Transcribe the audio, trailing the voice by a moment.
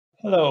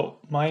Hello,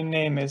 my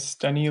name is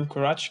Daniil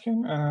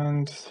Kurachkin,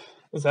 and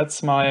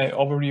that's my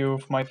overview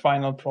of my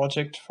final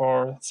project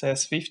for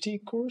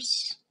CS50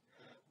 course.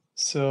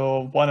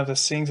 So one of the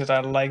things that I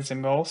liked the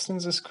most in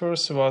this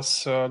course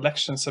was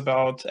lections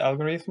about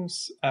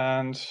algorithms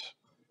and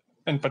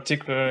in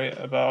particular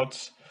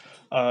about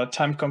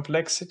time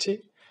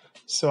complexity.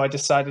 So I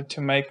decided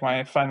to make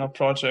my final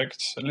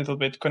project a little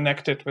bit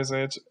connected with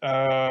it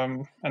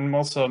and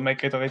also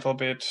make it a little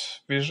bit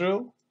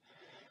visual.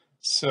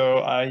 So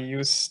I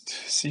used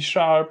C#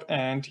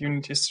 and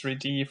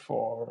Unity3D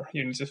for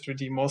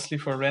Unity3D mostly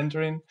for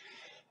rendering.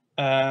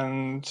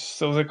 And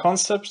so the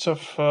concept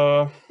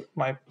of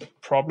my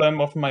problem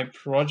of my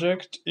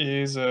project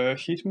is a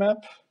heat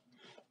map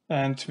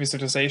and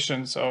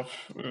visualization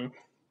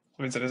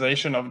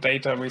of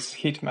data with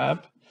heat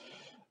map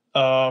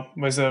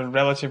with a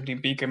relatively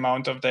big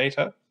amount of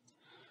data.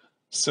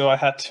 So I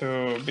had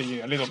to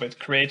be a little bit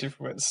creative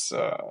with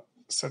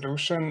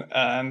solution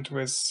and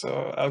with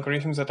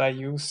algorithms that I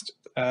used,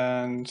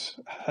 and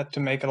had to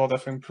make a lot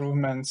of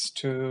improvements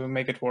to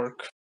make it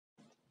work.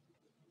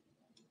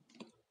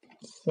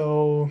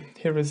 So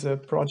here is a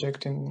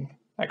project in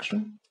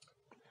action.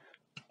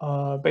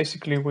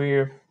 Basically,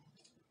 we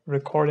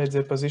recorded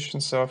the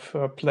positions of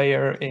a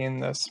player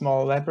in a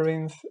small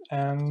labyrinth,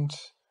 and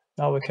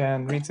now we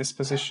can read these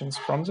positions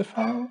from the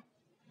file.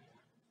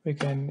 We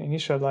can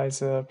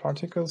initialize a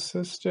particle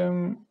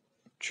system,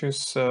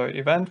 choose the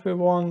event we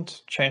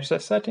want, change the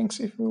settings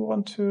if we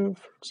want to,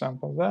 for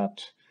example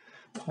that,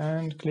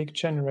 and click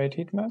Generate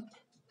Heatmap,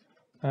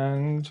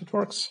 and it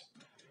works.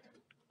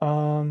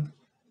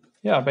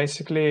 Yeah,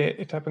 basically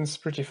it happens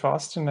pretty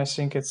fast, and I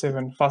think it's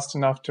even fast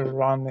enough to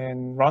run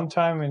in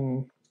runtime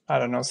in, I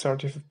don't know,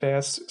 30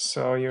 FPS.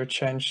 So you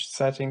change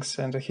settings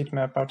and the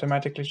heatmap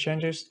automatically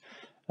changes.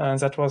 And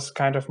that was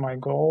kind of my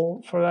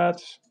goal for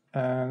that.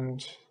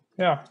 And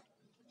yeah,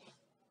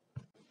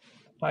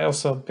 I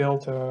also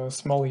built a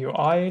small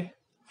UI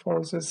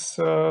for this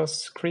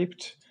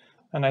script,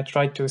 and I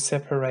tried to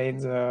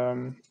separate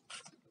the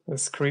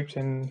script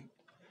in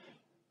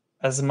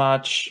as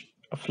much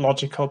of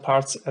logical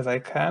parts as I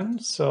can,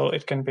 so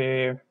it can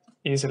be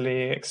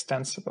easily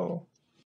extensible.